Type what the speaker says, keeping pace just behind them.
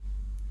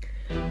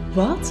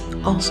Wat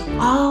als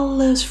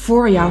alles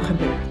voor jou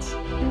gebeurt?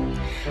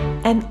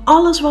 En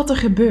alles wat er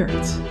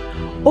gebeurt,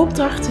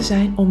 opdrachten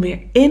zijn om weer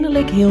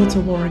innerlijk heel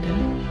te worden,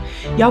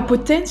 jouw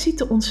potentie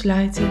te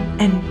ontsluiten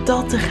en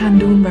dat te gaan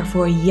doen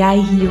waarvoor jij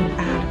hier op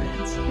aarde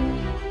bent.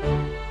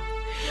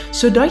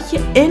 Zodat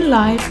je in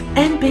life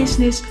en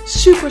business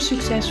super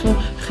succesvol,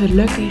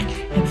 gelukkig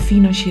en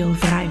financieel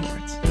vrij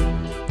wordt.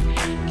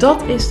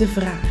 Dat is de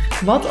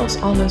vraag, wat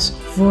als alles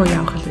voor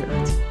jou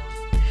gebeurt?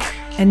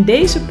 En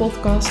deze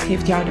podcast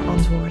geeft jou de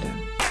antwoorden.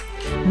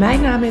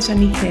 Mijn naam is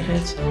Aniek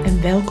Gerrits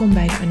en welkom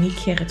bij de Aniek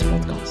Gerrits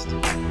podcast.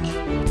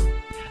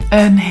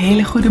 Een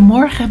hele goede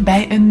morgen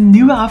bij een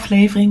nieuwe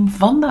aflevering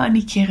van de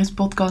Aniek Gerrits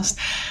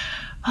podcast.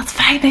 Wat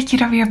fijn dat je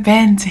er weer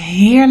bent.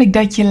 Heerlijk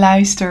dat je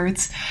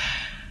luistert.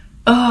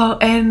 Oh,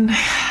 en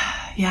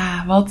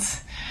ja,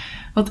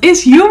 wat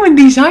is human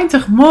design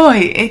toch mooi.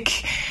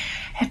 Ik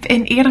heb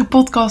in eerdere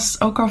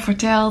podcasts ook al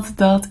verteld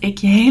dat ik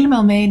je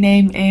helemaal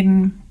meeneem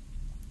in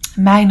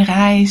mijn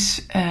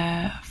reis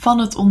van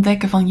het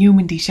ontdekken van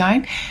human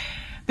design.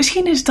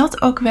 Misschien is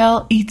dat ook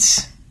wel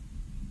iets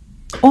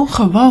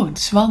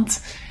ongewoons.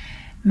 Want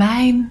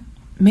mijn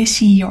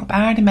missie hier op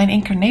aarde, mijn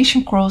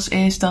incarnation cross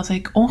is dat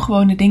ik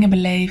ongewone dingen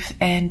beleef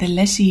en de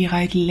lessen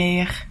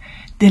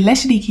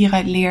die ik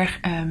hieruit leer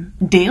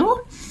deel.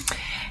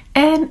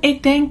 En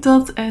ik denk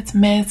dat het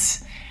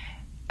met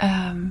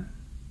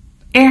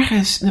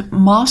ergens de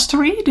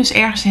mastery, dus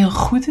ergens heel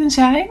goed in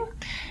zijn,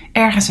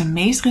 ergens een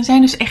meester in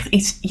zijn, dus echt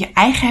iets je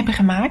eigen hebben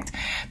gemaakt,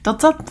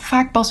 dat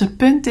vaak pas het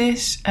punt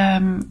is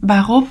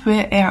waarop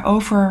we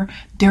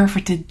erover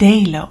durven te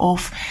delen.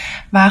 Of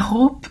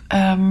waarop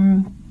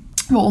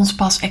we ons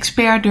pas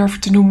expert durven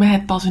te noemen,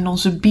 het pas in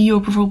onze bio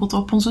bijvoorbeeld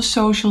op onze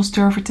socials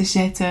durven te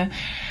zetten.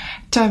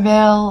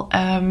 Terwijl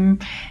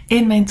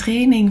in mijn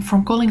training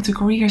From Calling to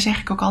Career zeg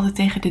ik ook altijd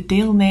tegen de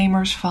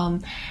deelnemers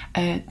van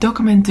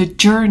document the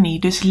journey.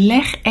 Dus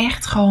leg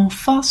echt gewoon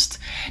vast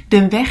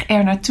de weg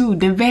er naartoe.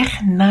 De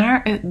weg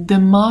naar de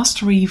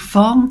mastery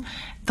van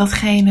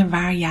datgene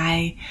waar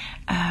jij,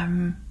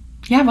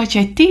 wat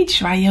jij teach,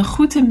 waar je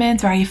goed in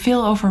bent, waar je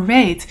veel over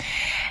weet.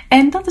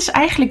 En dat is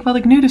eigenlijk wat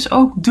ik nu dus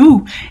ook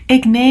doe.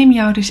 Ik neem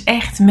jou dus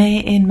echt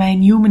mee in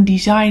mijn human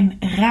design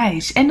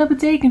reis. En dat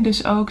betekent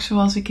dus ook,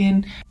 zoals ik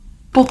in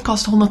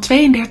podcast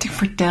 132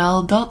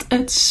 vertel, dat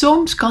het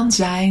soms kan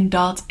zijn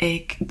dat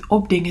ik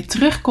op dingen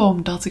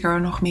terugkom, dat ik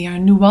er nog meer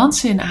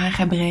nuance in aan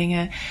ga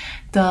brengen,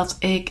 dat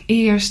ik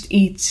eerst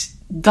iets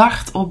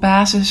dacht op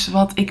basis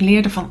wat ik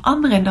leerde van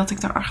anderen en dat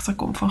ik erachter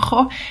kom van,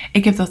 goh,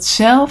 ik heb dat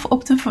zelf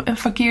op de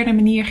verkeerde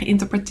manier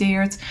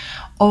geïnterpreteerd,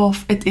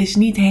 of het is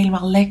niet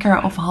helemaal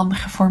lekker of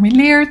handig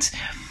geformuleerd.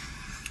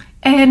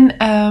 En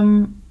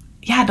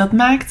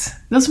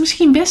dat is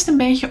misschien best een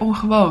beetje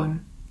ongewoon,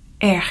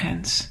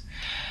 ergens.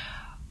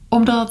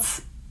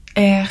 Omdat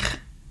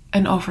er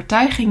een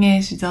overtuiging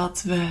is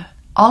dat we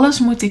alles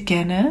moeten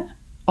kennen,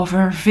 of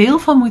er veel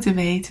van moeten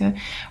weten,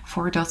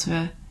 voordat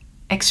we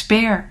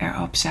expert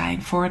erop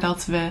zijn,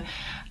 voordat we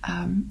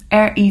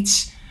er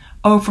iets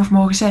over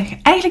mogen zeggen.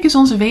 Eigenlijk is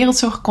onze wereld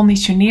zo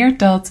geconditioneerd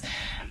dat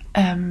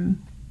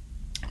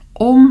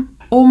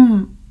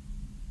om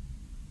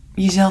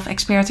jezelf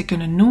expert te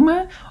kunnen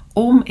noemen,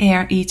 om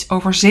er iets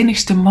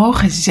overzinnigs te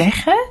mogen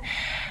zeggen,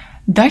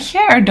 dat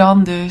je er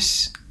dan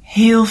dus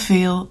heel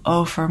veel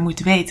over moet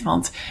weten.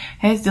 Want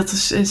dat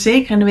is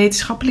zeker in de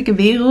wetenschappelijke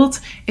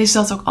wereld is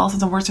dat ook altijd,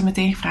 dan wordt er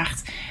meteen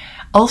gevraagd,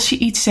 als je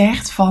iets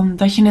zegt, van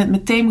dat je het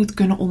meteen moet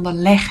kunnen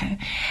onderleggen.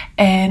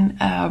 En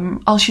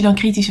als je dan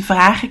kritische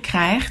vragen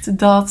krijgt,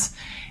 dat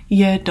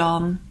je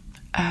dan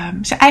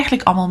ze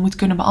eigenlijk allemaal moet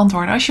kunnen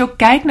beantwoorden. Als je ook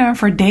kijkt naar een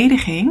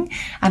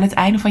verdediging aan het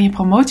einde van je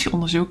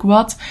promotieonderzoek,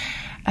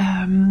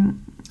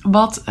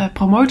 wat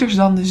promotors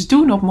dan dus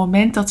doen op het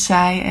moment dat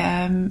zij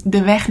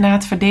de weg naar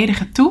het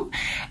verdedigen toe,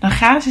 dan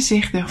gaan ze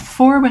zich er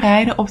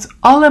voorbereiden op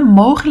alle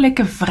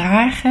mogelijke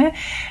vragen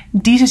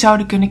die ze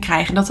zouden kunnen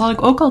krijgen. Dat had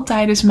ik ook al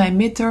tijdens mijn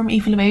midterm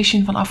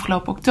evaluation van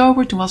afgelopen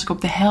oktober. Toen was ik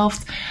op de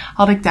helft,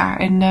 had ik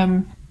daar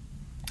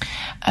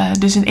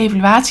dus een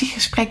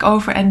evaluatiegesprek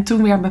over en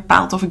toen weer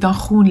bepaald of ik dan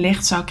groen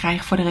licht zou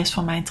krijgen voor de rest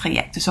van mijn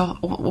traject. Dus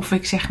of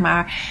ik zeg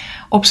maar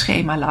op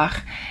schema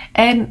lag.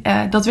 En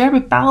dat werd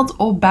bepaald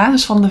op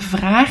basis van de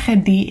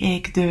vragen die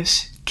ik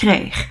dus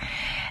kreeg.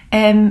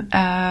 En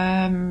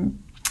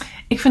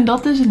ik vind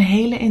dat dus een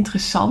hele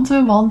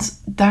interessante,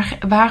 want daar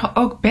waren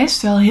ook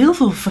best wel heel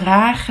veel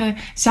vragen,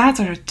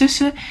 zaten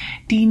ertussen,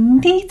 die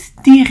niet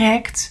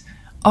direct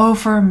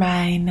over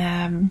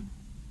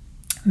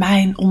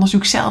mijn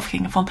onderzoek zelf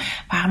gingen. Van,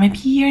 waarom heb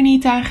je hier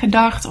niet aan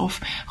gedacht? Of,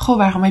 goh,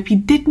 waarom heb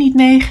je dit niet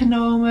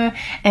meegenomen?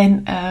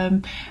 En,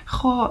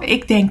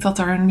 ik denk dat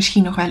er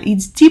misschien nog wel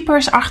iets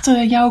diepers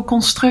achter jouw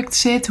construct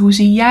zit. Hoe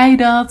zie jij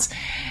dat?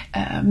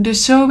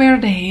 Dus zo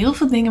werden er heel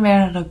veel dingen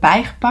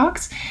erbij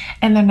gepakt.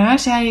 En daarna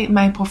zei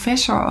mijn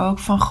professor ook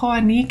van, goh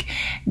Aniek,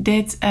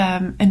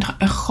 een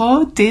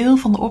groot deel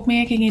van de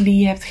opmerkingen die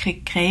je hebt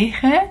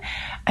gekregen,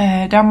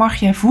 daar mag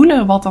je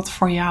voelen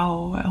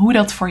hoe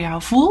dat voor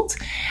jou voelt.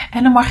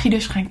 En dan mag je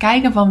dus gaan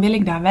kijken van, wil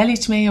ik daar wel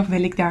iets mee of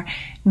wil ik daar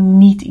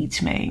niet iets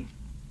mee?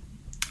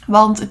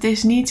 Want het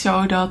is niet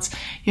zo dat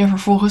je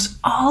vervolgens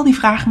al die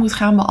vragen moet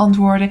gaan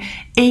beantwoorden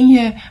in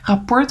je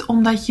rapport.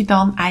 Omdat je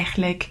dan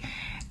eigenlijk,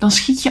 dan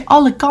schiet je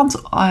alle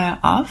kanten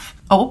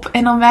op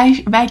en dan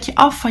wijk je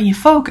af van je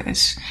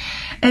focus.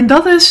 En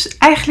dat is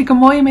eigenlijk een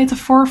mooie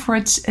metafoor voor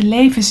het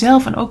leven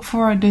zelf en ook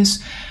voor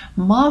dus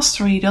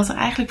mastery. Dat er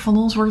eigenlijk van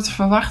ons wordt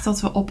verwacht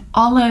dat we op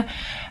alle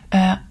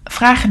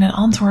vragen een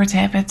antwoord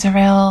hebben,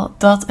 terwijl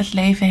dat het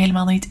leven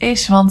helemaal niet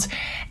is. Want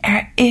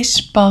er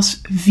is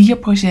pas 4%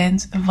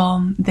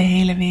 van de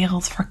hele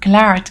wereld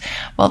verklaard.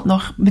 Wat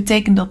nog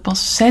betekent dat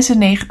pas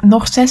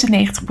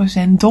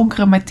 96%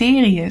 donkere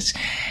materie is.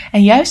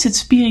 En juist het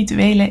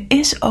spirituele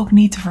is ook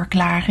niet te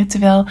verklaren,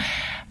 terwijl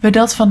we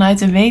dat vanuit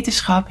de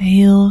wetenschap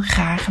heel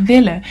graag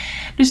willen.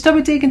 Dus dat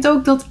betekent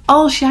ook dat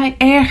als jij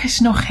ergens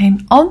nog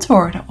geen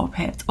antwoorden op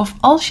hebt, of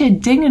als je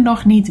dingen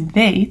nog niet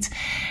weet,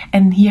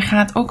 en hier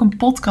gaat ook een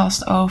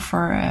podcast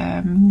over,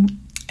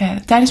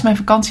 tijdens mijn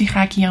vakantie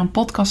ga ik hier een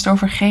podcast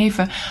over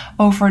geven,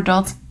 over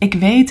dat ik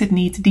weet het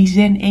niet, die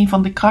zin een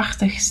van de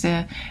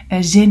krachtigste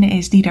zinnen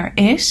is die er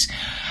is,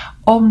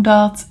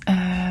 omdat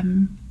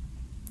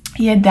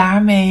je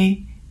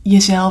daarmee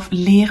jezelf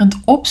lerend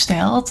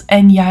opstelt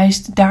en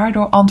juist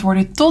daardoor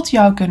antwoorden tot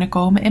jou kunnen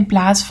komen, in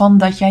plaats van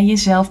dat jij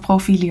jezelf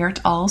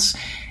profileert als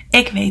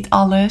ik weet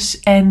alles.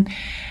 En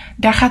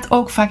daar gaat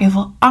ook vaak heel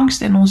veel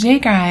angst en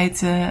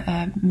onzekerheid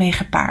mee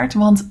gepaard.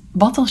 Want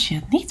wat als je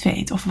het niet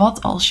weet? Of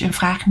wat als je een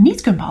vraag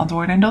niet kunt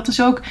beantwoorden? En dat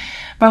is ook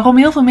waarom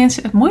heel veel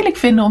mensen het moeilijk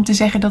vinden om te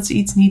zeggen dat ze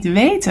iets niet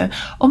weten.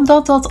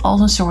 Omdat dat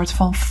als een soort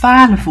van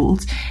falen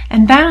voelt.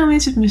 En daarom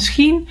is het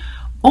misschien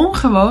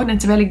ongewoon, en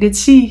terwijl ik dit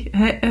zie,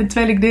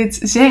 terwijl ik dit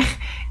zeg,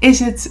 is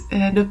het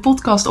de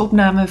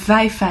podcastopname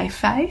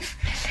 555.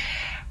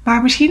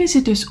 Maar misschien is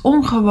het dus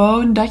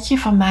ongewoon dat je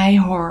van mij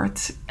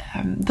hoort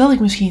dat ik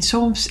misschien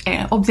soms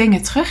op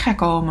dingen terug ga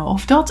komen.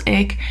 Of dat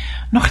ik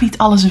nog niet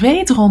alles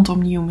weet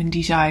rondom human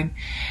design.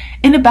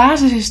 In de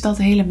basis is dat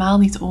helemaal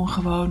niet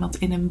ongewoon. Want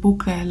in een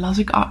boek las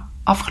ik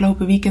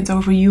afgelopen weekend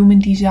over human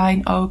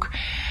design ook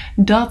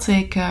dat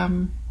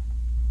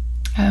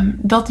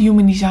dat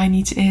human design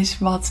iets is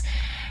wat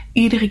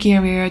iedere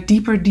keer weer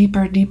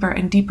dieper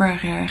en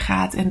dieper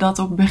gaat. En dat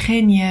op het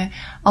begin je,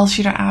 als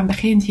je eraan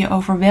begint, je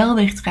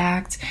overweldigd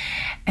raakt.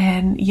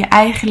 En je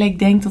eigenlijk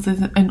denkt dat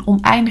het een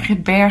oneindige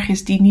berg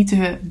is die niet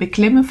te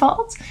beklimmen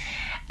valt.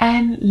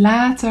 En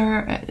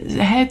later,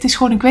 het is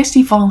gewoon een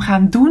kwestie van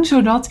gaan doen,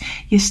 zodat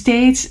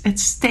je het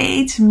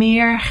steeds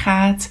meer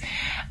gaat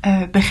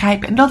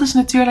begrijpen. En dat is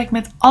natuurlijk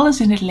met alles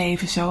in het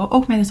leven zo,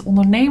 ook met het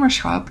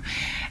ondernemerschap.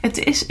 Het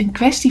is een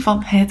kwestie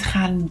van het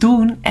gaan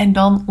doen en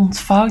dan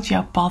ontvouwt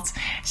jouw pad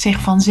zich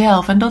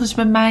vanzelf. En dat is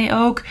bij mij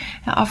ook.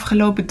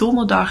 Afgelopen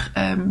donderdag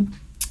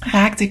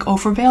raakte ik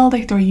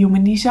overweldigd door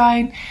human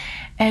design.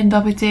 En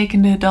dat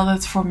betekende dat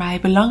het voor mij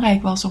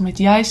belangrijk was om het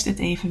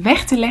even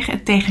weg te leggen.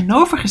 Het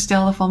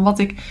tegenovergestelde van wat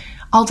ik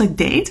altijd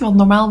deed. Want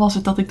normaal was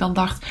het dat ik dan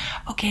dacht,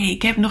 oké,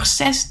 ik heb nog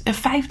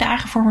 5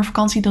 dagen voor mijn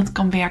vakantie dat ik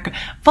kan werken.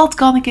 Wat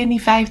kan ik in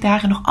die 5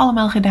 dagen nog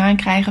allemaal gedaan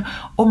krijgen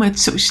om het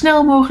zo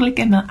snel mogelijk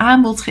in mijn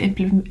aanbod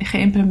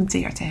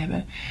geïmplementeerd te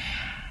hebben?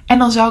 En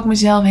dan zou ik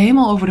mezelf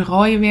helemaal over de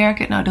rooien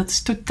werken. Nou, dat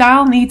is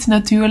totaal niet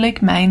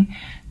natuurlijk mijn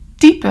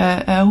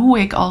type, hoe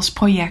ik als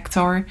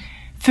projector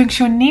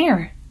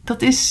functioneer.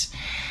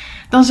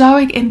 Dan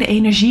zou ik in de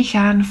energie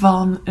gaan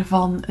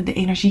van de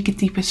energieke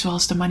types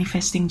zoals de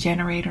manifesting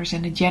generators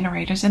en de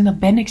generators. En dat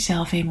ben ik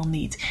zelf helemaal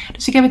niet.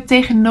 Dus ik heb het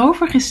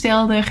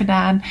tegenovergestelde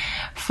gedaan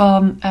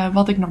van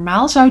wat ik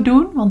normaal zou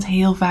doen. Want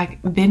heel vaak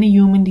binnen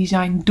Human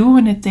Design doen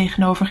we het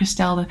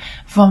tegenovergestelde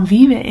van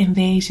wie we in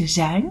wezen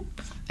zijn.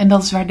 En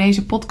dat is waar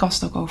deze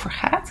podcast ook over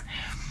gaat.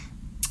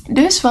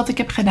 Dus wat ik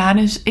heb gedaan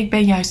is, ik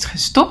ben juist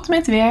gestopt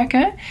met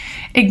werken.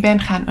 Ik ben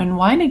gaan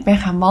unwinden, ik ben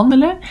gaan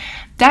wandelen.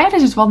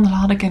 Tijdens het wandelen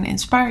had ik een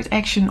inspired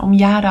action om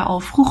Jada al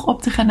vroeg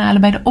op te gaan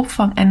halen bij de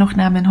opvang en nog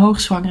naar mijn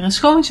hoogzwangere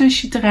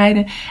schoonzusje te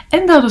rijden.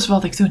 En dat is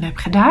wat ik toen heb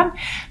gedaan.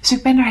 Dus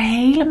ik ben er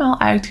helemaal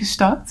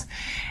uitgestapt.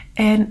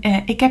 En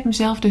ik heb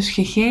mezelf dus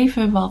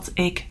gegeven wat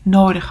ik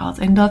nodig had.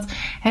 En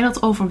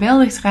dat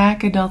overweldigd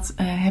raken, dat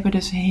hebben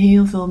dus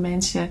heel veel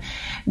mensen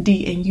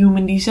die in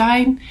Human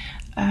Design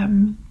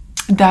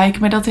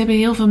duiken. Maar dat hebben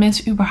heel veel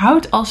mensen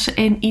überhaupt als ze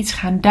in iets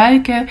gaan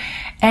duiken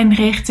en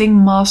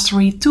richting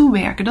mastery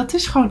toewerken. Dat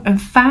is gewoon een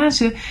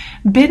fase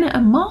binnen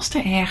een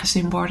master ergens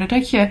in worden.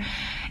 Dat je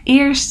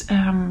eerst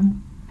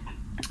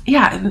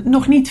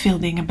nog niet veel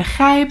dingen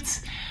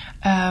begrijpt.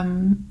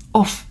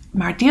 Of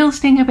maar deels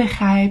dingen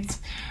begrijpt.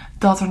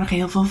 Dat er nog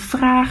heel veel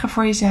vragen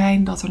voor je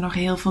zijn. Dat er nog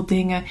heel veel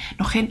dingen,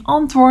 nog geen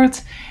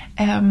antwoord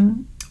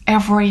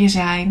er voor je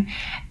zijn.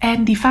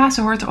 En die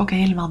fase hoort er ook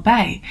helemaal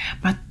bij.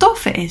 Maar het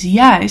toffe is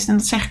juist, en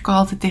dat zeg ik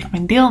altijd tegen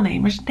mijn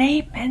deelnemers,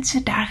 neem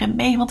mensen daarin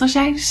mee. Want er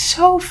zijn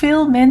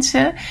zoveel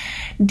mensen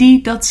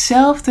die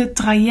datzelfde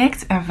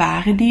traject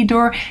ervaren. Die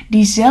door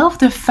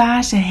diezelfde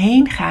fase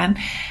heen gaan.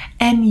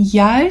 En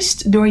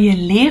juist door je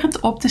lerend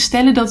op te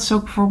stellen, dat is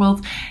ook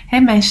bijvoorbeeld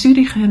mijn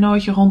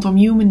studiegenootje rondom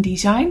Human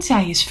Design.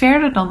 Zij is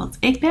verder dan dat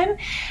ik ben.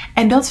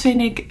 En dat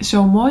vind ik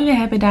zo mooi. We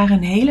hebben daar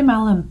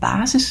helemaal een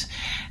basis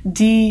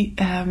die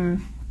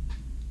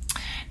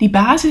die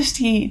basis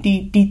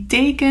die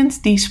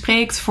tekent, die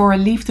spreekt voor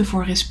liefde,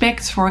 voor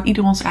respect, voor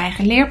ieder ons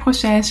eigen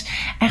leerproces.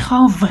 En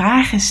gewoon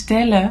vragen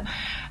stellen,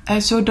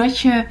 zodat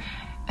je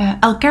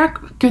elkaar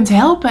kunt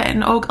helpen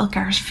en ook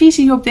elkaars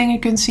visie op dingen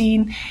kunt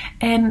zien.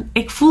 En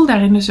ik voel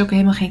daarin dus ook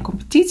helemaal geen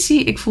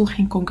competitie. Ik voel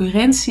geen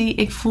concurrentie.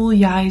 Ik voel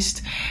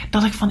juist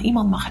dat ik van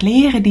iemand mag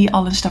leren die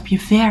al een stapje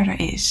verder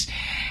is.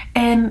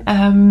 En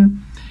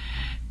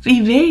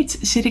wie weet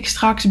zit ik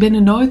straks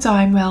binnen no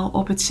time wel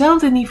op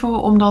hetzelfde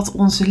niveau, omdat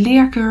onze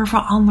leercurve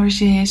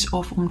anders is,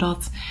 of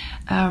omdat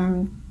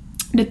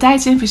de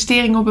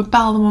tijdsinvestering op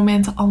bepaalde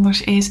momenten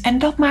anders is. En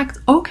dat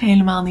maakt ook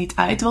helemaal niet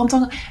uit,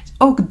 want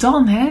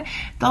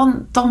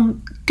dan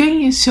kun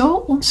je zo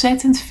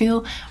ontzettend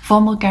veel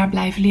van elkaar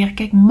blijven leren.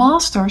 Kijk,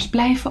 masters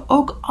blijven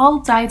ook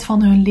altijd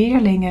van hun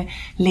leerlingen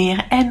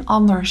leren en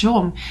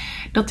andersom.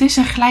 Dat is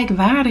een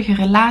gelijkwaardige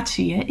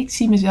relatie. Hè? Ik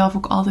zie mezelf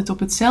ook altijd op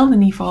hetzelfde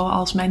niveau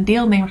als mijn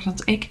deelnemers,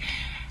 want ik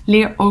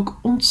leer ook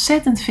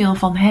ontzettend veel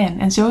van hen.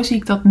 En zo zie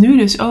ik dat nu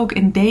dus ook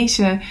in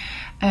deze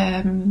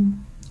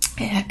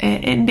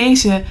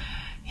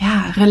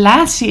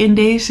relatie, in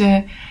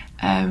deze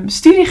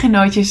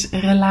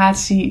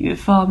studiegenootjesrelatie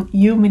van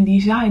Human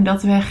Design,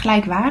 dat we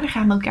gelijkwaardig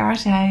aan elkaar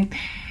zijn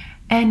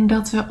en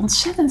dat we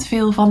ontzettend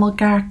veel van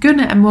elkaar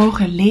kunnen en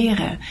mogen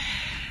leren.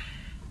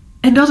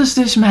 En dat is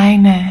dus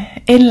mijn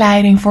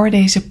inleiding voor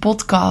deze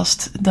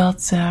podcast,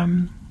 dat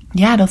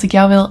ik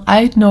jou wil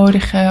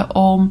uitnodigen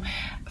om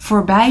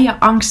voorbij je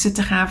angsten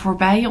te gaan,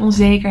 voorbij je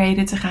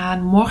onzekerheden te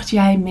gaan. Mocht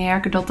jij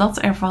merken dat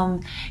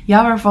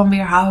jou ervan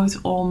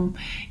weerhoudt om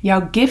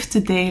jouw gift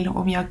te delen,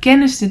 om jouw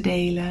kennis te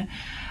delen.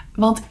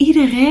 Want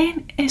iedereen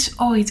is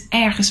ooit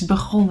ergens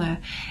begonnen.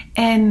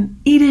 En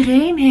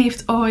iedereen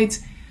heeft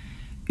ooit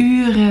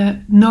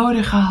uren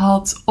nodig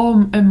gehad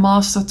om een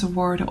master te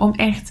worden. Om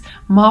echt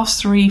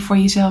mastery voor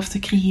jezelf te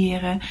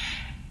creëren.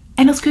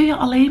 En dat kun je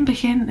alleen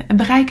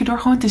bereiken door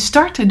gewoon te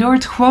starten. Door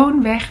het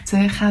gewoon weg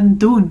te gaan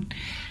doen.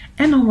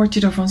 En dan word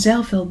je er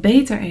vanzelf veel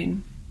beter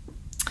in.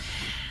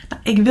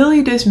 Nou, ik wil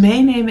je dus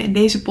meenemen in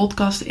deze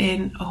podcast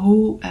in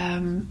hoe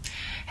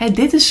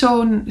dit is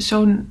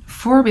zo'n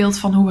voorbeeld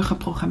van hoe we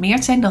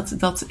geprogrammeerd zijn.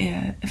 Dat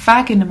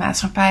vaak in de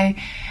maatschappij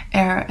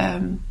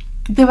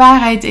de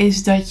waarheid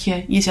is dat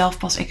je jezelf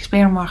pas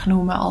expert mag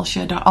noemen als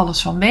je er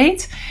alles van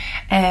weet.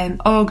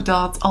 En ook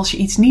dat als je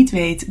iets niet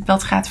weet,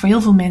 dat gaat voor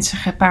heel veel mensen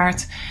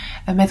gepaard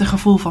met een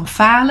gevoel van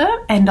falen.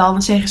 En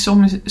dan zeggen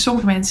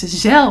sommige mensen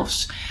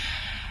zelfs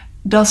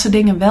dat ze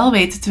dingen wel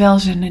weten terwijl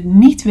ze het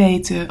niet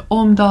weten.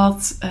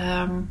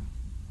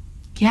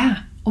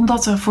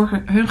 Omdat er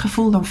voor hun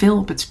gevoel dan veel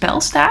op het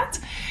spel staat.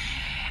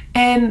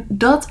 En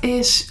dat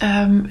is,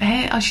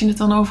 als je het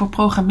dan over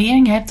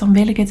programmering hebt, dan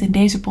wil ik het in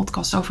deze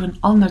podcast over een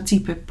ander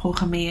type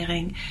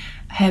programmering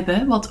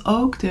hebben. Wat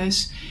ook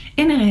dus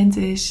inherent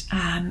is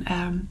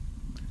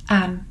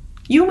aan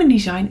Human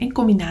Design in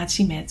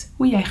combinatie met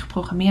hoe jij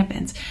geprogrammeerd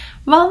bent.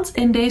 Want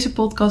in deze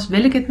podcast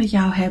wil ik het met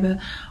jou hebben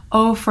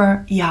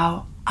over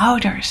jouw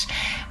ouders.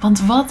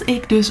 Want wat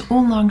ik dus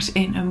onlangs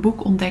in een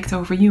boek ontdekte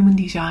over Human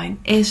Design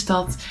is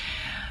dat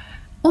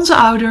onze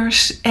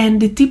ouders en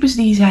de types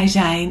die zij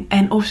zijn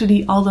en of ze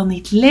die al dan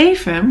niet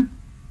leven,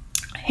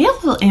 heel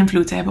veel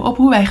invloed hebben op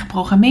hoe wij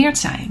geprogrammeerd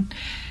zijn.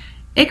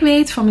 Ik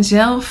weet van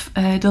mezelf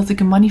dat ik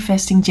een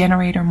manifesting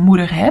generator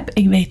moeder heb.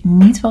 Ik weet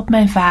niet wat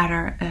mijn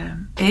vader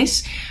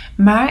is.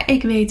 Maar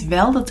ik weet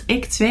wel dat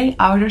ik 2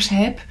 ouders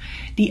heb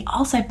die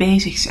altijd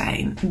bezig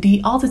zijn.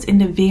 Die altijd in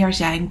de weer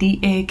zijn. Die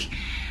ik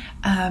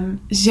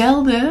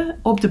zelden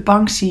op de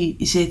bank zie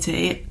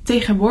zitten.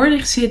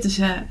 Tegenwoordig zitten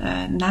ze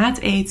na het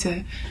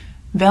eten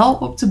wel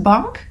op de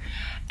bank.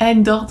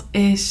 En dat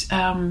is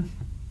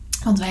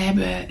want wij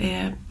hebben,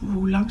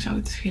 hoe lang zou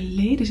het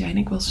geleden zijn?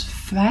 Ik was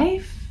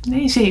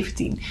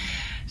 17.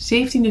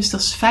 17, dus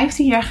dat is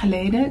 15 jaar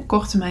geleden,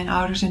 kochten mijn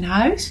ouders een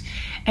huis.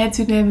 En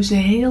toen hebben ze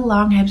heel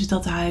lang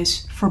dat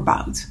huis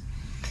verbouwd.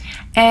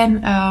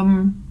 En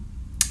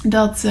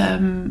dat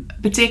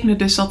betekende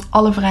dus dat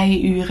alle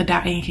vrije uren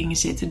daarin gingen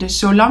zitten. Dus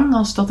zolang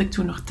als dat ik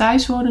toen nog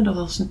thuis woonde, dat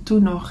was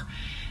toen nog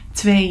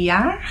 2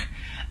 jaar,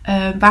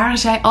 waren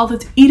zij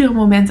altijd ieder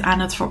moment aan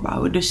het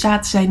verbouwen. Dus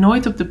zaten zij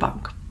nooit op de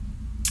bank.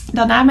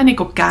 Daarna ben ik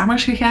op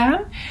kamers gegaan.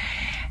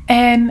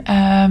 En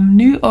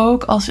nu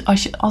ook,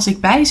 als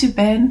ik bij ze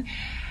ben,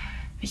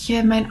 weet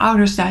je, mijn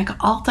ouders duiken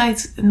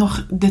altijd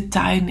nog de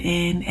tuin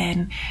in.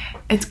 En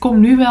het komt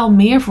nu wel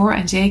meer voor.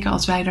 En zeker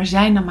als wij er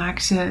zijn, dan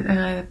maken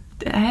ze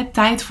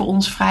tijd voor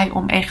ons vrij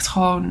om echt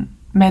gewoon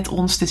met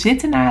ons te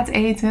zitten na het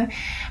eten.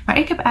 Maar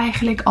ik heb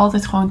eigenlijk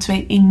altijd gewoon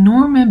 2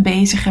 enorme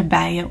bezige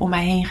bijen om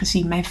mij heen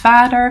gezien. Mijn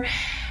vader,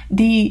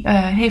 die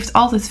heeft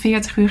altijd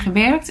 40 uur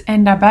gewerkt.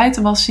 En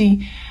daarbuiten was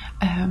hij,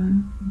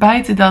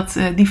 buiten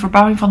die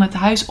verbouwing van het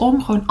huis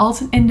om, gewoon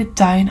altijd in de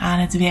tuin aan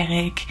het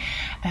werk.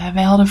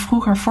 Wij hadden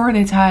vroeger voor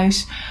dit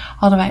huis,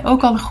 hadden wij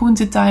ook al een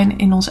groentetuin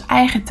in onze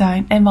eigen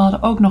tuin. En we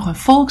hadden ook nog een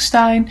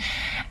volkstuin,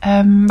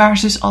 waar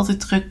ze dus altijd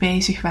druk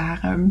bezig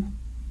waren.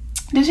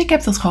 Dus ik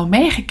heb dat gewoon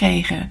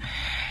meegekregen.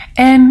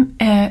 En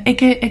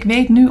ik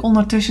weet nu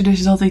ondertussen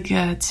dus dat ik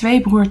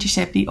 2 broertjes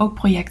heb die ook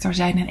projector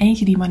zijn en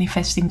eentje die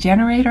manifesting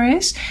generator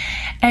is.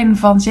 En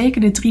van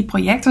zeker de 3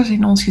 projectors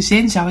in ons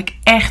gezin zou ik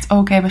echt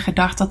ook hebben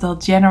gedacht dat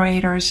dat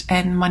generators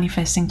en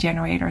manifesting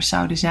generators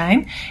zouden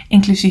zijn,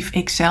 inclusief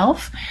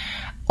ikzelf.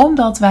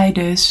 Omdat wij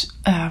dus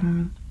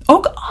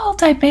ook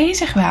altijd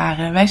bezig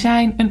waren. Wij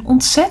zijn een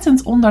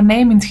ontzettend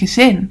ondernemend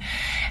gezin.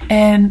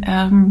 En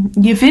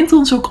je vindt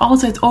ons ook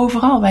altijd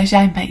overal. Wij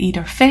zijn bij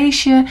ieder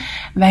feestje.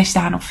 Wij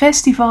staan op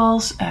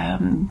festivals.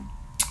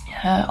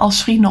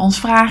 Als vrienden ons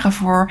vragen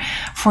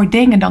voor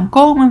dingen, dan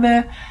komen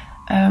we.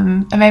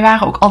 En wij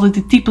waren ook altijd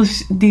de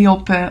types die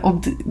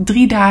op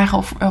 3 dagen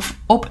of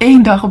op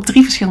 1 dag op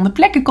 3 verschillende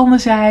plekken konden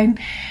zijn.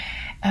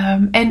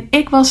 En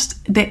ik was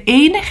de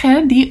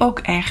enige die ook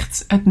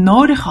echt het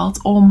nodig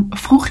had om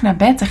vroeg naar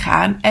bed te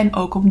gaan en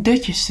ook om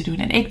dutjes te doen.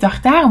 En ik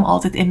dacht daarom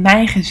altijd in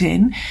mijn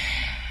gezin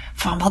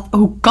van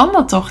hoe kan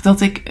dat toch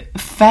dat ik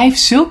 5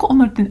 zulke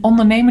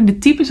ondernemende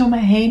types om me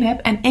heen heb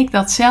en ik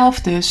dat zelf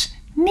dus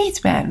niet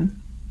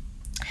ben.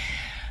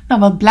 Nou,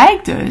 wat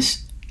blijkt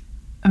dus?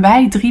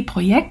 Wij 3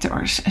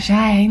 projectors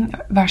zijn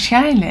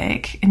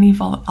waarschijnlijk, in ieder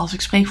geval als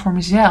ik spreek voor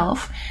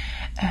mezelf,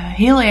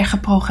 heel erg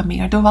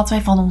geprogrammeerd door wat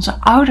wij van onze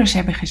ouders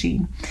hebben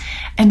gezien.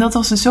 En dat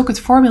was dus ook het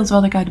voorbeeld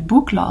wat ik uit het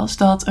boek las,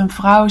 dat een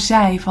vrouw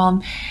zei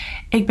van,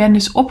 ik ben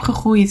dus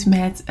opgegroeid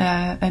met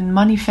een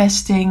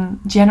manifesting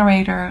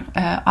generator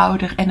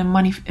ouder en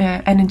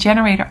een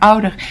generator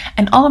ouder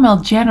en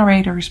allemaal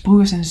generators,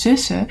 broers en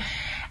zussen.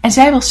 En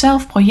zij was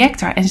zelf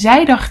projector en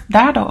zij dacht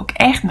daardoor ook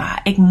echt,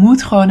 ik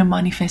moet gewoon een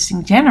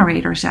manifesting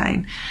generator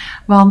zijn.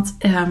 Want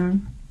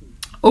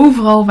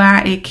overal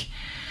waar ik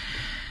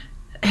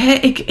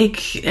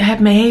heb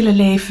mijn hele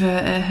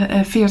leven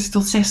 40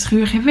 tot 60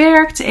 uur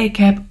gewerkt. Ik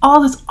heb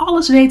altijd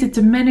alles weten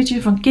te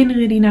managen. Van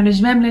kinderen die naar de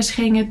zwemles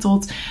gingen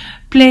tot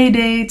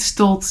playdates,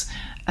 tot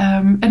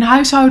een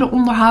huishouden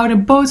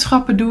onderhouden,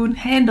 boodschappen doen.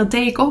 En dat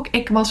deed ik ook.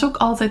 Ik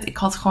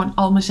had gewoon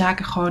al mijn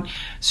zaken gewoon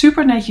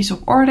super netjes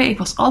op orde. Ik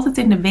was altijd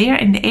in de weer.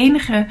 En de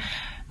enige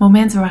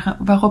momenten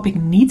waarop ik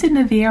niet in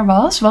de weer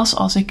was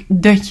als ik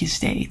dutjes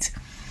deed.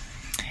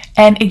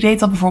 En ik deed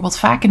dat bijvoorbeeld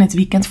vaak in het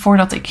weekend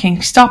voordat ik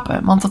ging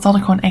stappen. Want dat had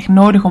ik gewoon echt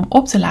nodig om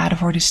op te laden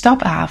voor de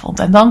stapavond.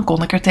 En dan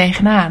kon ik er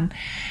tegenaan.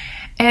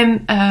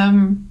 En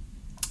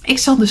ik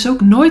zat dus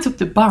ook nooit op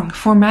de bank.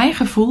 Voor mijn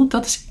gevoel,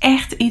 dat is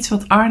echt iets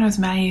wat Arnoud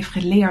mij heeft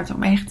geleerd.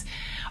 Om echt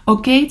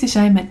oké te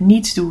zijn met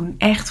niets doen.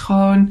 Echt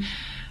gewoon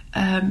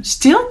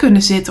stil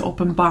kunnen zitten op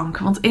een bank.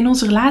 Want in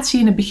onze relatie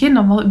in het begin,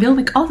 dan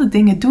wilde ik altijd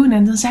dingen doen.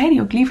 En dan zei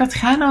hij ook,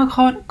 lieverd,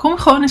 kom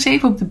gewoon eens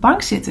even op de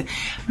bank zitten.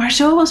 Maar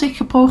zo was ik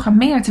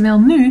geprogrammeerd. Terwijl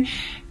nu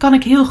kan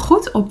ik heel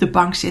goed op de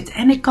bank zitten.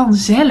 En ik kan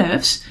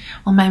zelfs,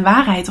 want mijn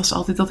waarheid was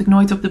altijd dat ik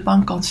nooit op de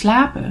bank kan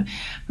slapen.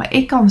 Maar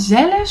ik kan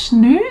zelfs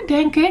nu,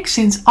 denk ik,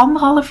 sinds 1,5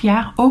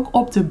 jaar ook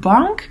op de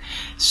bank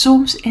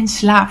soms in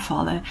slaap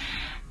vallen.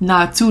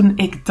 Nou, toen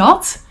ik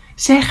dat,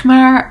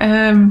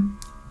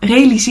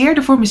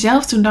 realiseerde voor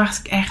mezelf, toen dacht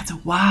ik echt,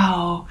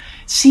 wauw,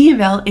 zie je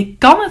wel, ik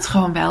kan het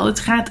gewoon wel. Het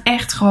gaat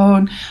echt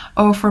gewoon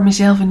over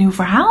mezelf een nieuw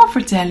verhaal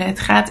vertellen. Het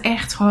gaat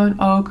echt gewoon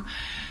ook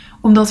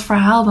om dat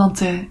verhaal dan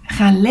te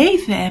gaan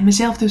leven en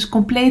mezelf dus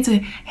compleet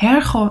te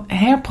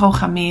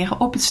herprogrammeren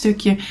op het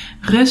stukje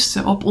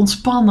rusten, op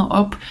ontspannen,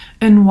 op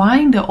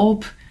unwinden,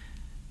 op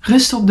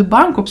rusten op de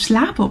bank, op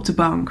slapen op de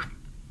bank.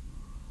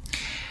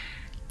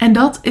 En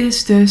dat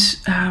is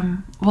dus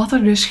wat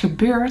er dus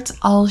gebeurt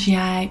als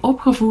jij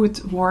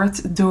opgevoed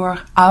wordt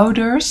door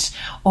ouders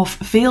of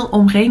veel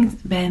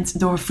omringd bent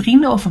door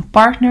vrienden of een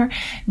partner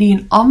die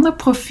een ander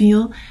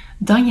profiel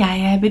dan jij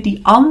hebben, die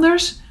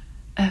anders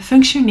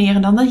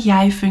functioneren dan dat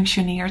jij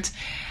functioneert.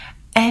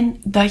 En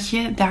dat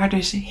je daar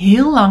dus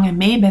heel lang in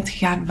mee bent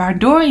gegaan,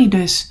 waardoor je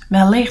dus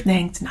wellicht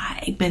denkt,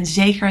 ik ben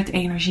zeker het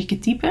energieke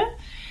type.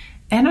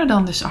 En er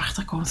dan dus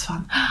achter komt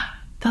van,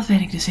 dat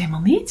ben ik dus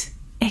helemaal niet.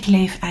 Ik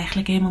leef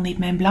eigenlijk helemaal niet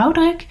mijn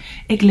blauwdruk.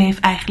 Ik leef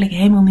eigenlijk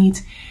helemaal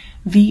niet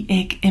wie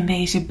ik in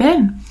wezen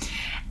ben.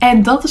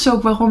 En dat is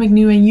ook waarom ik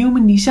nu in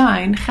Human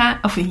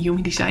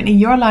Design in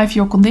Your Life,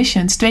 Your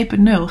Conditions 2.0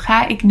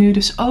 ga ik nu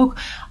dus ook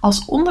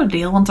als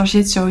onderdeel, want daar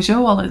zit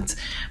sowieso al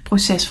het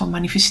proces van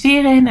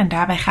manifesteren in. En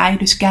daarbij ga je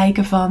dus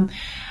kijken van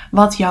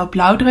wat jouw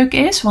blauwdruk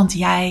is. Want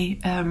jij,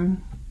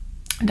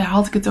 daar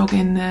had ik het ook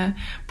in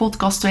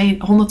podcast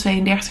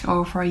 132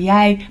 over.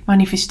 Jij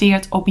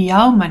manifesteert op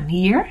jouw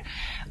manier.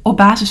 Op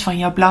basis van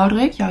jouw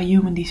blauwdruk, jouw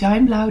Human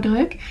Design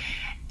blauwdruk.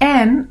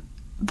 En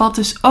wat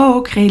dus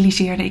ook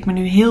realiseerde ik me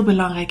nu heel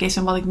belangrijk is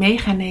en wat ik mee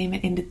ga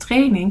nemen in de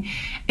training,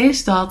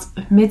 is dat,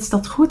 mits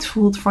dat goed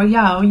voelt voor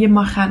jou, je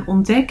mag gaan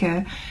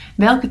ontdekken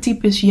welke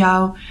types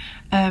jouw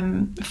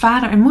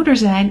vader en moeder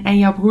zijn en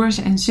jouw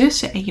broers en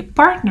zussen en je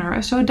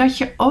partner, zodat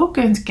je ook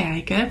kunt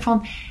kijken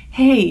van,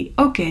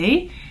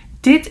 oké,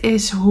 dit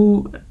is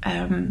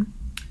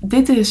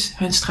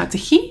hun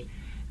strategie.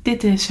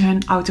 Dit is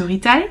hun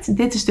autoriteit.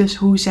 Dit is dus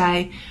hoe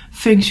zij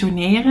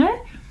functioneren.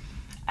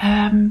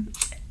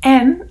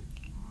 En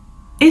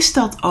is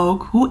dat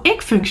ook hoe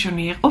ik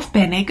functioneer? Of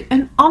ben ik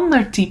een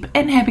ander type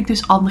en heb ik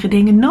dus andere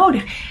dingen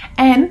nodig?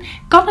 En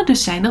kan het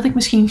dus zijn dat ik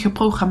misschien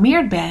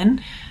geprogrammeerd ben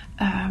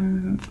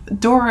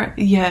door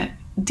je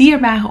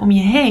dierbaren om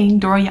je heen,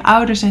 door je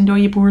ouders en door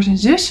je broers en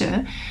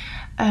zussen,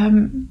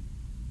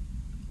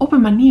 op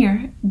een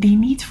manier die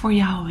niet voor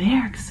jou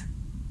werkt.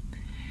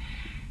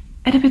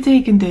 En dat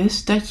betekent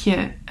dus dat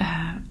je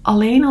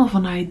alleen al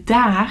vanuit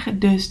daar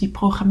dus die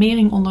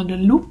programmering onder de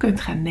loep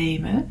kunt gaan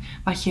nemen,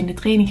 wat je in de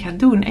training gaat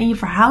doen, en je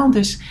verhaal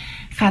dus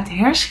gaat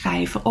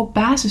herschrijven op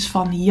basis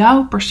van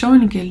jouw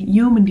persoonlijke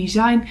Human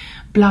Design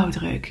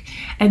blauwdruk.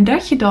 En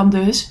dat je dan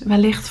dus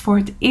wellicht voor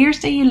het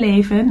eerst in je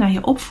leven naar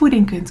je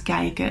opvoeding kunt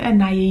kijken en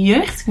naar je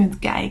jeugd kunt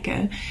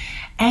kijken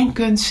en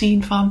kunt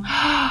zien van,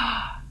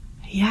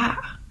 ja,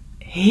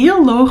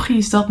 heel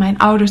logisch dat mijn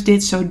ouders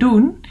dit zo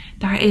doen.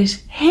 Daar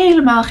is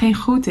helemaal geen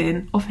goed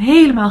in of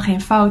helemaal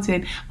geen fout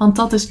in, want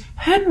dat is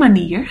hun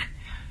manier.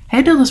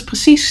 Dat is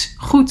precies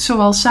goed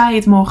zoals zij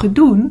het mogen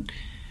doen.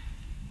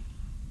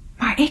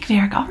 Maar ik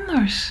werk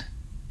anders.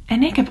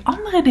 En ik heb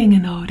andere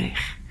dingen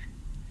nodig.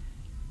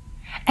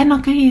 En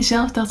dan kun je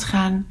jezelf dat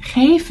gaan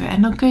geven.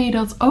 En dan kun je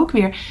dat ook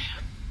weer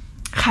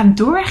gaan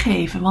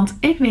doorgeven. Want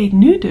ik weet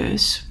nu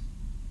dus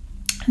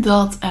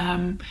dat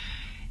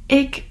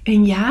ik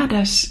in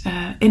Jada's,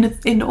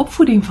 in de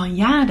opvoeding van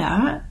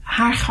Jada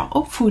haar ga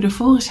opvoeden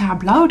volgens haar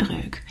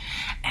blauwdruk.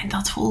 En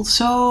dat voelt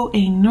zo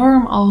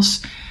enorm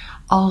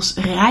als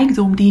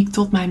rijkdom die ik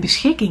tot mijn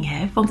beschikking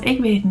heb. Want ik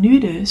weet nu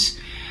dus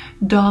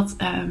dat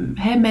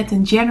met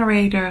een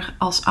generator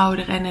als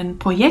ouder en een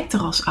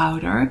projector als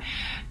ouder,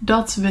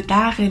 dat we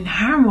daarin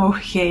haar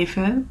mogen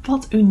geven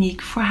wat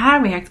uniek voor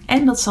haar werkt.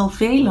 En dat zal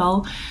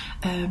veelal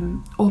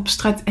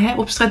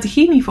op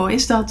strategieniveau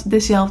is dat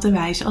dezelfde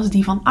wijze als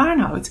die van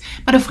Arnoud.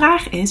 Maar de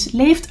vraag is,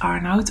 leeft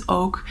Arnoud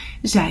ook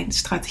zijn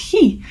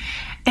strategie?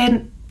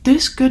 En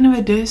dus kunnen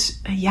we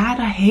dus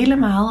Jada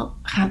helemaal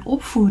gaan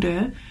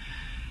opvoeden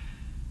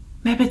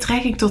met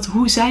betrekking tot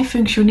hoe zij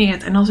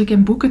functioneert. En als ik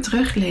in boeken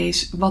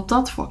teruglees wat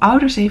dat voor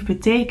ouders heeft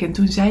betekend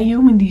toen zij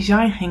Human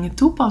Design gingen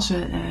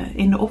toepassen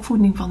in de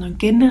opvoeding van hun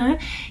kinderen,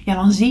 ja,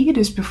 dan zie je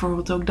dus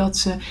bijvoorbeeld ook dat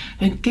ze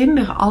hun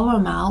kinderen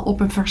allemaal op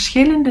een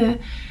verschillende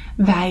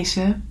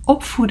wijze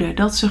opvoeden.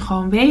 Dat ze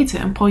gewoon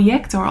weten, een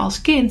projector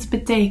als kind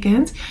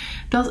betekent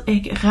dat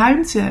ik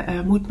ruimte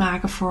moet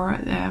maken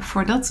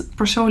voor dat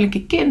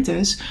persoonlijke kind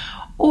dus,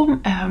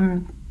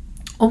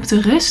 om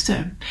te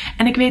rusten.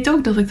 En ik weet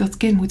ook dat ik dat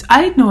kind moet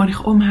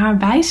uitnodigen om haar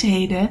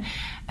wijsheden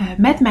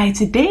met mij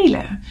te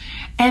delen.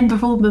 En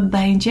bijvoorbeeld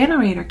bij een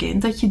generator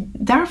kind, dat je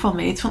daarvan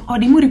weet van,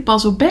 die moet ik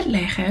pas op bed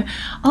leggen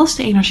als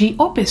de energie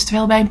op is.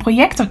 Terwijl bij een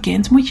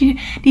projectorkind moet je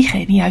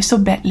diegene juist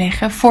op bed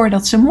leggen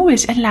voordat ze moe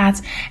is. En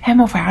laat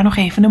hem of haar nog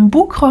even een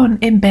boek gewoon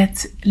in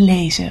bed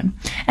lezen.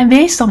 En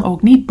wees dan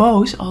ook niet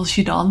boos als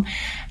je dan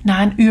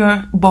na een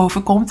uur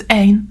boven komt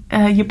en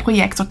je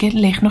projectorkind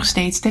ligt nog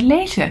steeds te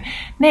lezen.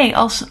 Nee,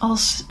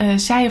 als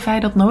zij of hij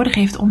dat nodig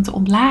heeft om te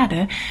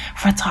ontladen,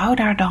 vertrouw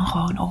daar dan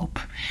gewoon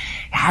op.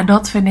 Ja,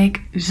 dat vind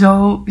ik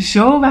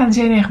zo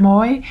waanzinnig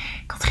mooi.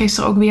 Ik had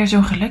gisteren ook weer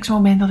zo'n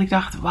geluksmoment dat ik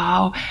dacht,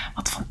 wauw,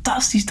 wat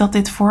fantastisch dat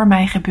dit voor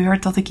mij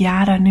gebeurt. Dat ik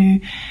Jada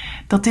nu,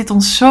 dat dit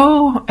ons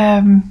zo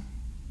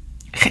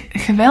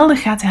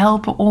geweldig gaat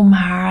helpen om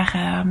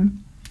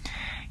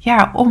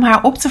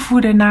haar op te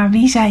voeden naar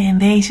wie zij in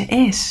wezen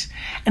is.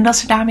 En dat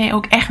ze daarmee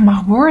ook echt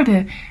mag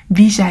worden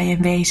wie zij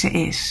in wezen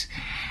is.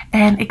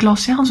 En ik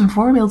las zelfs een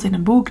voorbeeld in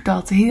een boek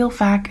dat heel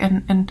vaak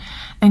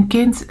een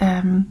kind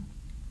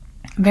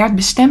werd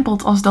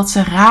bestempeld als dat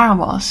ze raar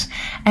was.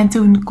 En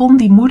toen kon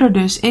die moeder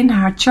dus in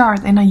haar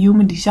chart, in haar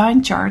Human Design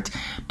chart,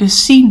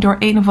 dus zien door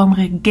een of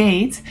andere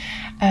gate,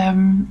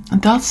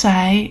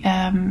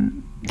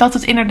 dat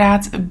het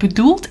inderdaad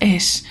bedoeld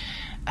is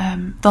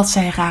dat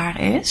zij raar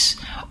is,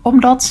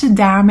 omdat ze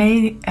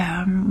daarmee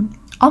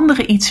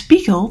anderen iets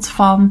spiegelt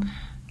van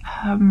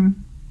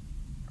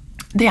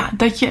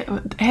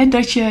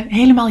dat je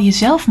helemaal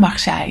jezelf mag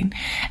zijn.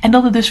 En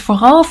dat het dus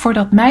vooral voor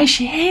dat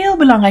meisje heel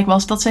belangrijk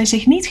was dat zij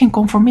zich niet ging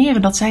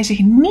conformeren, dat zij zich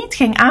niet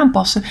ging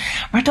aanpassen,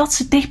 maar dat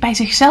ze dicht bij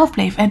zichzelf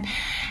bleef. En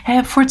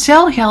voor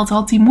hetzelfde geld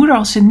had die moeder,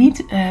 als ze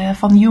niet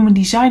van Human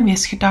Design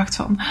wist, gedacht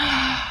van,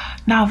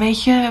 nou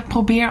weet je,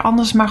 probeer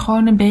anders maar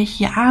gewoon een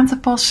beetje je aan te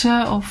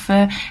passen. Of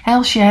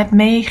als je hebt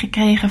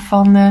meegekregen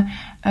van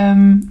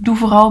doe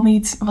vooral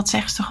niet, wat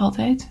zeggen ze toch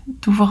altijd?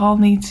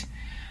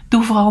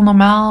 Doe vooral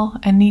normaal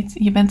en niet,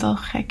 je bent al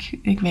gek.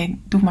 Ik weet,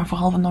 doe maar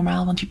vooral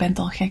normaal, want je bent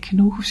al gek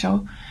genoeg of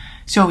zo.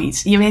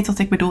 Zoiets. Je weet wat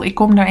ik bedoel. Ik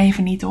kom daar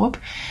even niet op.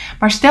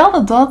 Maar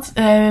stel dat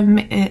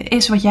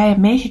is wat jij hebt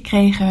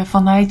meegekregen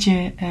vanuit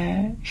je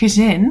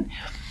gezin.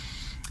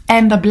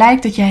 En dat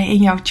blijkt dat jij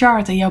in jouw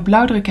chart en jouw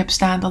blauwdruk hebt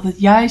staan dat het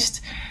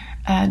juist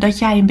dat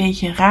jij een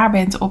beetje raar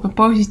bent op een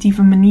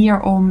positieve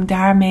manier om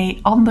daarmee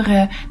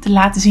anderen te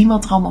laten zien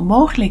wat er allemaal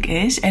mogelijk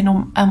is. En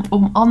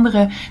om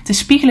anderen te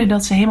spiegelen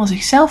dat ze helemaal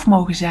zichzelf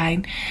mogen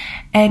zijn.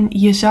 En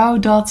je zou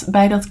dat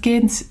bij dat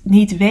kind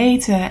niet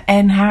weten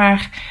en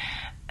haar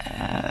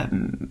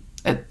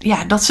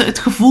dat ze het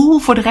gevoel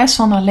voor de rest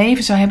van haar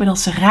leven zou hebben dat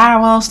ze raar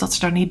was, dat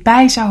ze er niet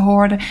bij zou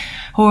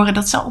horen.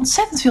 Dat zou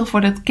ontzettend veel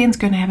voor dat kind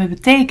kunnen hebben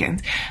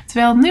betekend.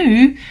 Terwijl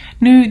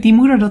nu die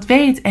moeder dat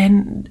weet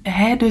en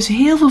dus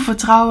heel veel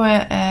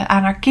vertrouwen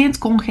aan haar kind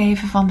kon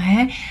geven van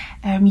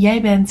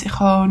jij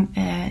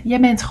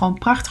bent gewoon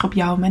prachtig op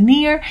jouw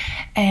manier.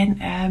 En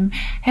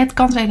het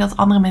kan zijn dat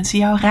andere mensen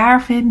jou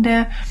raar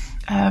vinden.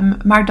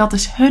 Maar dat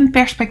is hun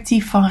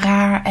perspectief van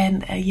raar.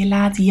 En je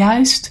laat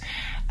juist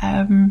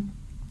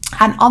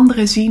aan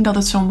anderen zien dat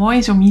het zo mooi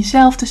is om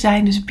jezelf te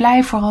zijn. Dus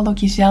blijf vooral ook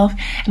jezelf.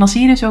 En dan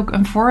zie je dus ook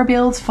een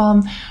voorbeeld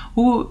van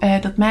hoe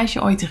dat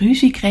meisje ooit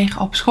ruzie kreeg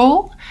op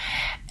school.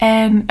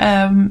 En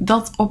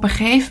dat op een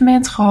gegeven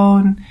moment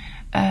gewoon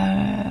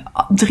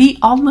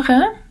 3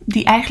 anderen,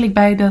 die eigenlijk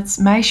bij dat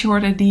meisje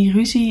hoorden die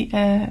ruzie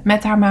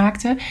met haar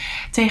maakte,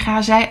 tegen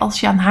haar zei: als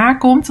je aan haar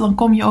komt, dan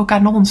kom je ook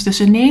aan ons.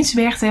 Dus ineens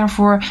werd er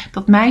voor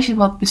dat meisje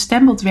wat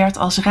bestempeld werd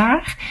als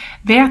raar,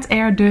 werd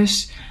er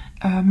dus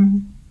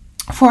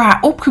voor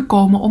haar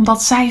opgekomen,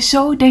 omdat zij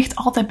zo dicht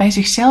altijd bij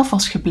zichzelf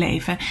was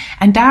gebleven.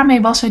 En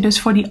daarmee was zij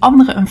dus voor die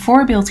anderen een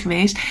voorbeeld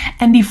geweest.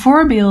 En die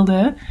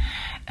voorbeelden,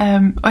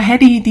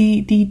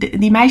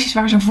 die meisjes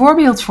waar ze een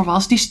voorbeeld voor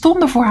was, die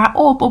stonden voor haar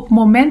op het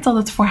moment dat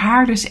het voor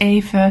haar dus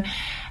even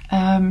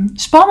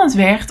spannend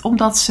werd,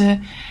 omdat ze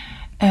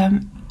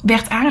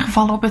werd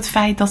aangevallen op het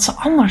feit dat ze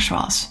anders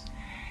was.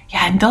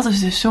 Ja, en dat is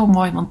dus zo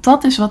mooi, want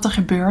dat is wat er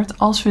gebeurt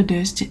als we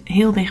dus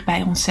heel dicht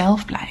bij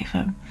onszelf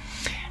blijven.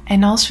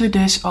 En als we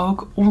dus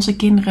ook onze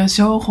kinderen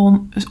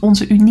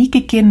onze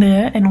unieke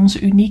kinderen en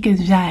onze unieke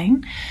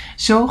zijn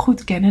zo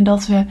goed kennen,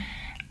 dat we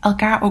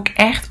elkaar ook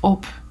echt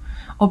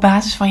op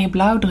basis van je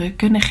blauwdruk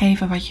kunnen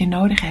geven wat je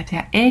nodig hebt.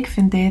 Ja, ik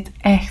vind dit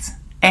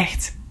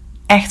echt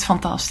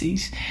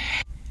fantastisch.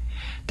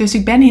 Dus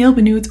ik ben heel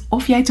benieuwd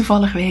of jij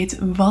toevallig weet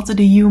wat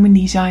de human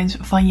designs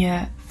van je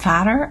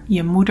vader,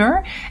 je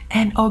moeder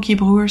en ook je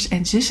broers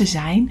en zussen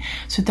zijn.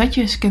 Zodat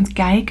je eens kunt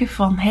kijken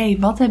van,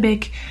 wat heb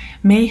ik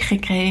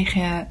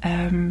meegekregen?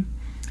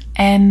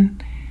 En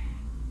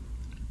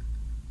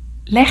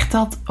leg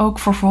dat ook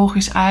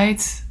vervolgens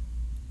uit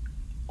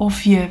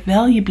of je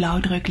wel je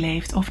blauwdruk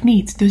leeft of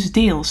niet. Dus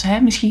deels,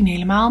 misschien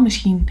helemaal,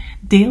 misschien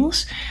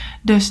deels.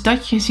 Dus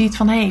dat je ziet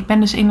van, ik ben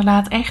dus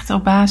inderdaad echt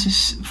op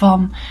basis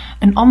van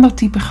een ander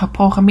type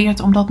geprogrammeerd,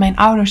 omdat mijn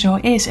ouder zo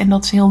is. En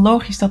dat is heel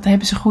logisch, dat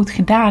hebben ze goed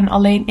gedaan.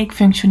 Alleen ik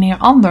functioneer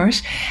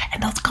anders. En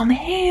dat kan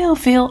heel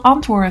veel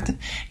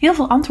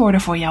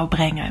antwoorden voor jou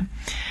brengen.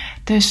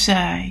 Dus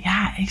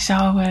ik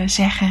zou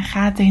zeggen,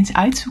 ga het eens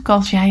uitzoeken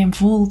als jij hem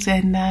voelt.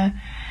 En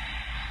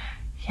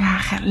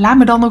laat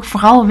me dan ook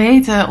vooral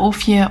weten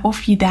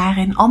of je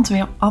daarin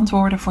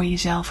antwoorden voor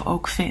jezelf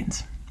ook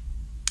vindt.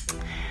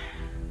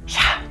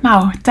 Ja,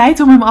 nou, tijd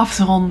om hem af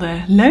te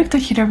ronden. Leuk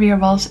dat je er weer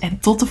was en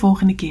tot de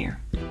volgende keer.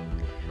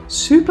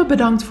 Super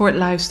bedankt voor het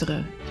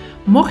luisteren.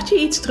 Mocht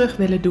je iets terug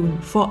willen doen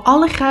voor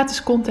alle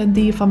gratis content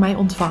die je van mij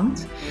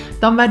ontvangt,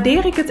 dan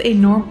waardeer ik het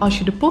enorm als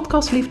je de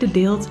podcastliefde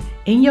deelt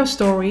in jouw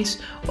stories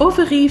of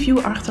een review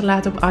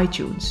achterlaat op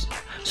iTunes.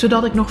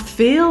 Zodat ik nog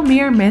veel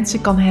meer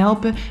mensen kan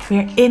helpen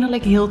weer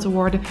innerlijk heel te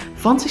worden,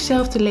 van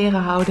zichzelf te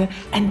leren houden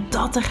en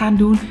dat te gaan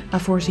doen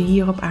waarvoor ze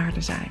hier op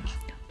aarde zijn.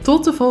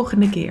 Tot de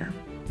volgende keer.